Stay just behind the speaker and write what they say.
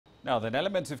Now, the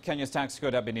elements of Kenya's tax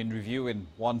code have been in review in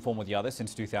one form or the other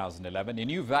since 2011. A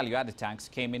new value-added tax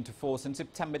came into force in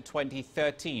September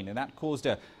 2013, and that caused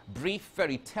a brief,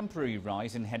 very temporary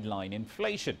rise in headline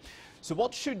inflation. So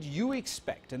what should you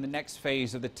expect in the next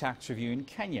phase of the tax review in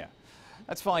Kenya?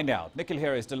 Let's find out. Nikhil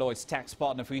Hira is Deloitte's tax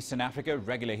partner for Eastern Africa,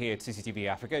 regular here at CCTV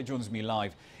Africa. He joins me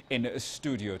live in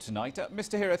studio tonight.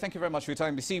 Mr. Hira, thank you very much for your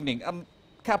time this evening.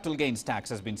 Capital gains tax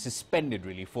has been suspended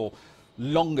really for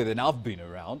longer than I've been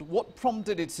around. What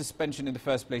prompted its suspension in the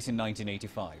first place in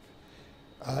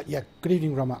 1985? Yeah, good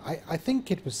evening, Rama. I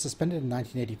think it was suspended in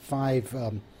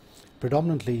 1985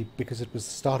 predominantly because it was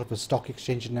the start of a stock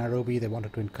exchange in Nairobi. They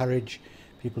wanted to encourage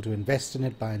people to invest in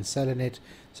it, buy and sell in it,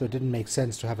 so it didn't make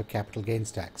sense to have a capital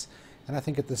gains tax. And I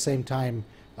think at the same time,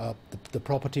 the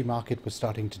property market was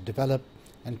starting to develop,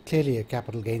 and clearly a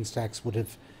capital gains tax would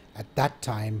have, at that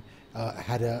time,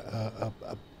 had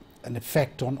an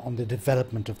effect on the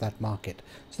development of that market.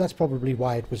 So that's probably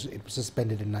why it was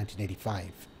suspended in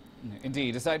 1985.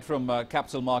 Indeed. Aside from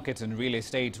capital markets and real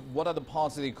estate, what other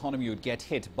parts of the economy would get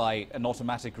hit by an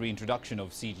automatic reintroduction of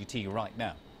CGT right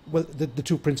now? Well, the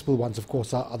two principal ones, of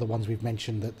course, are the ones we've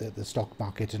mentioned, the stock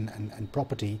market and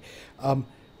property.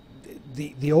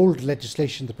 The old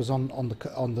legislation that was on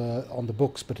the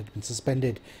books but had been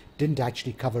suspended didn't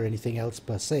actually cover anything else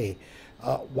per se.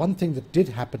 One thing that did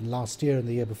happen last year and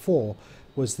the year before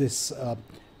was this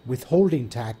withholding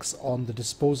tax on the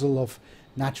disposal of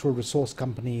natural resource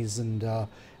companies and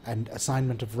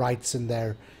assignment of rights in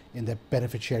their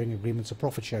benefit sharing agreements or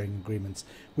profit sharing agreements,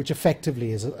 which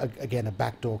effectively is again a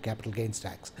backdoor capital gains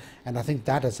tax. And I think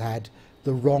that has had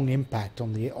the wrong impact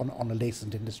on a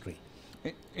nascent industry.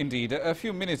 Indeed. A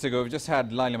few minutes ago, we just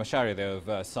had Laila Macharia there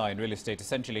of Sign Real Estate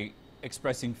essentially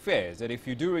expressing fears that if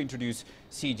you do introduce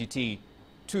CGT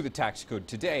to the tax code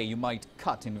today, you might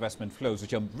cut investment flows,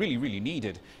 which are really, really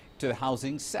needed to the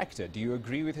housing sector. Do you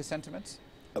agree with his sentiments?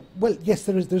 Well, yes,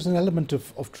 there's an element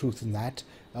of truth in that.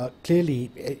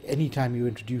 Clearly, any time you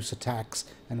introduce a tax,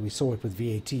 and we saw it with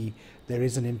VAT, there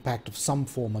is an impact of some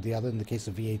form or the other. In the case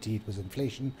of VAT, it was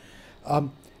inflation.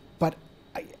 But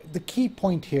the key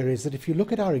point here is that if you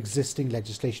look at our existing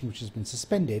legislation, which has been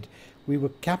suspended, we were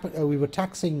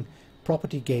taxing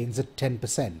property gains at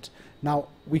 10%. Now,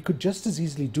 we could just as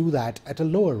easily do that at a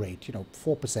lower rate, 4%,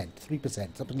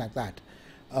 3%, something like that,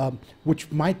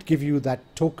 which might give you that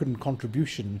token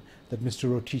contribution that Mr.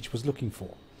 Rotich was looking for.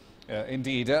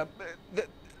 Indeed.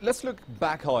 Let's look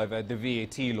back, however, at the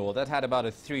VAT law. That had about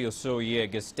a 3 or so year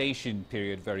gestation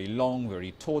period, very long,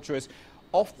 very torturous.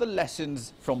 Of the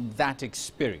lessons from that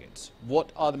experience,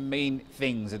 what are the main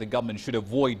things that the government should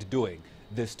avoid doing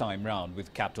this time round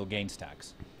with capital gains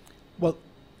tax? Well,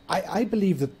 I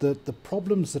believe that the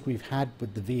problems that we've had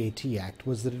with the VAT Act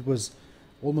was that it was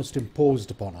almost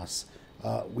imposed upon us.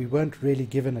 We weren't really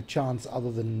given a chance,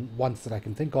 other than once that I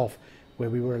can think of, where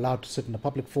we were allowed to sit in a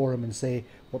public forum and say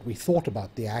what we thought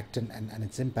about the Act and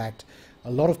its impact.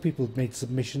 A lot of people made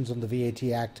submissions on the VAT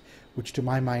Act, which to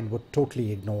my mind were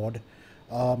totally ignored.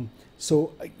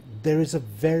 So there is a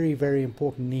very, very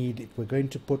important need, if we're going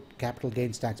to put capital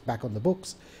gains tax back on the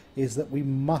books, is that we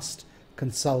must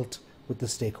consult with the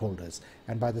stakeholders.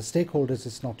 And by the stakeholders,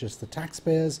 it's not just the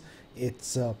taxpayers,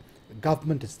 it's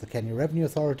government, it's the Kenya Revenue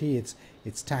Authority,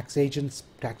 it's tax agents,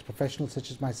 tax professionals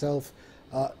such as myself,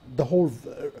 the whole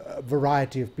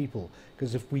variety of people.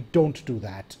 Because if we don't do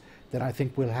that, then I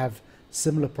think we'll have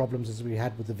similar problems as we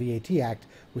had with the VAT Act,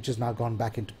 which has now gone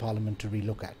back into Parliament to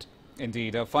relook at.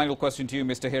 Indeed. A final question to you,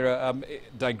 Mr. Hira.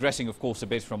 Digressing, of course, a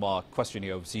bit from our question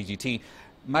here of CGT.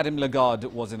 Madame Lagarde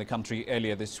was in the country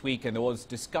earlier this week, and there was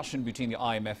discussion between the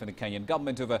IMF and the Kenyan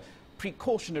government of a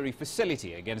precautionary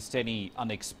facility against any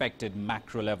unexpected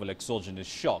macro-level exogenous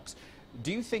shocks.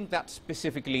 Do you think that's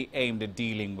specifically aimed at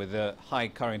dealing with the high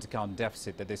current account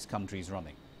deficit that this country is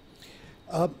running?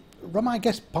 Rama, I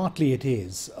guess partly it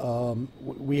is.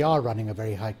 We are running a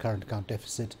very high current account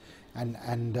deficit, and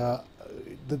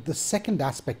the second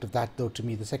aspect of that, though, to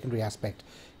me, the secondary aspect,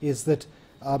 is that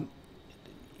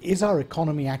is our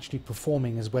economy actually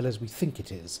performing as well as we think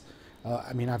it is?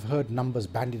 I mean, I've heard numbers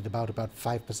bandied about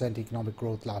 5% economic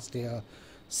growth last year,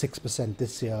 6%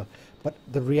 this year, but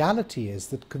the reality is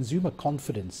that consumer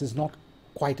confidence is not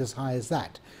quite as high as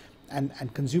that,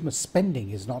 and consumer spending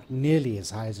is not nearly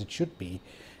as high as it should be.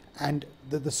 And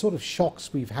the sort of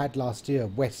shocks we've had last year,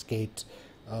 Westgate,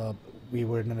 we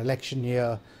were in an election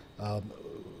year,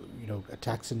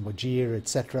 attacks in Wajir,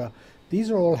 etc. These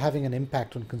are all having an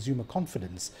impact on consumer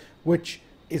confidence, which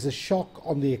is a shock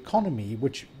on the economy,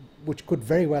 which which could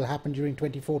very well happen during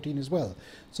 2014 as well.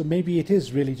 So maybe it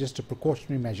is really just a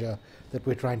precautionary measure that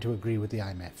we're trying to agree with the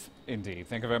IMF. Indeed.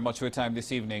 Thank you very much for your time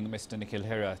this evening, Mr. Nikhil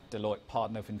Hira, Deloitte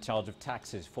partner in charge of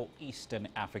taxes for Eastern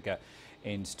Africa,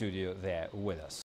 in studio there with us.